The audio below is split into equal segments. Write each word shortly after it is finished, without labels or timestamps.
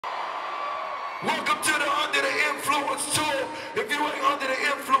Welcome to the Under the Influence tour. If you ain't under the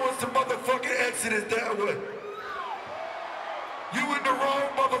influence, the motherfucking exit is that way. You in the wrong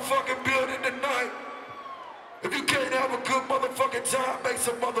motherfucking building tonight. If you can't have a good motherfucking time, make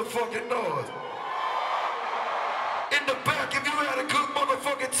some motherfucking noise. In the back, if you had a good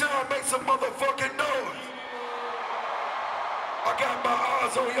motherfucking time, make some motherfucking noise. I got my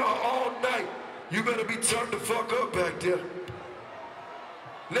eyes on y'all all night. You better be turned the fuck up back there.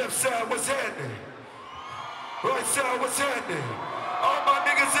 Left side, what's happening? Right side, what's happening? All my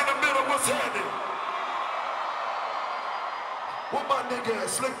niggas in the middle, what's happening? Where my nigga at?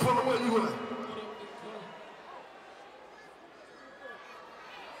 Slick Puller, where you at?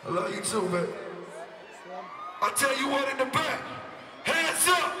 I love you too, man. I tell you what, in the back, hands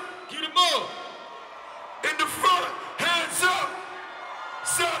up. Get him up. In the front, hands up.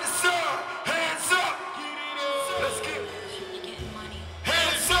 Side to side, hands up. Let's get it.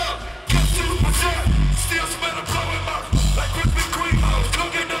 Hands up. Get to the percent. Still smell the blowing mouth. Like Krispy Kreme, I was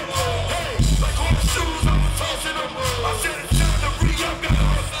cooking them. Hey, like all the shoes, I was tossing them. I said it's time to re-up, got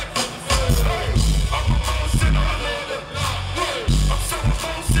hey, I'm emotional, I love it. I'm so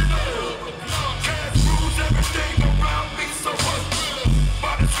emotional. Cash rules everything around me so much.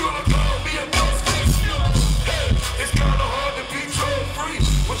 Might as well call me a ghost. Hey, it's kinda hard to be troll-free.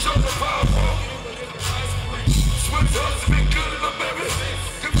 What's your power? Switch husband good in the baby.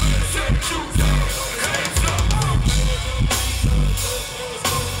 You better say you down. Hands up.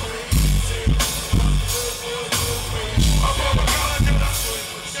 I'm on my God,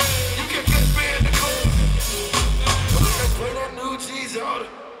 you can catch me in the club. Play that new Jeezy on it.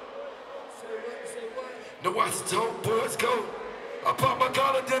 Now watch the dope boys go. I pop my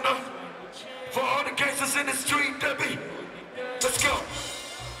collar dinner for all the gangsters in the street, Debbie. Let's go.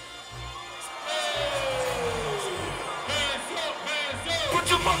 Put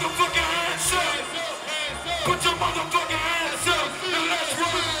your motherfucking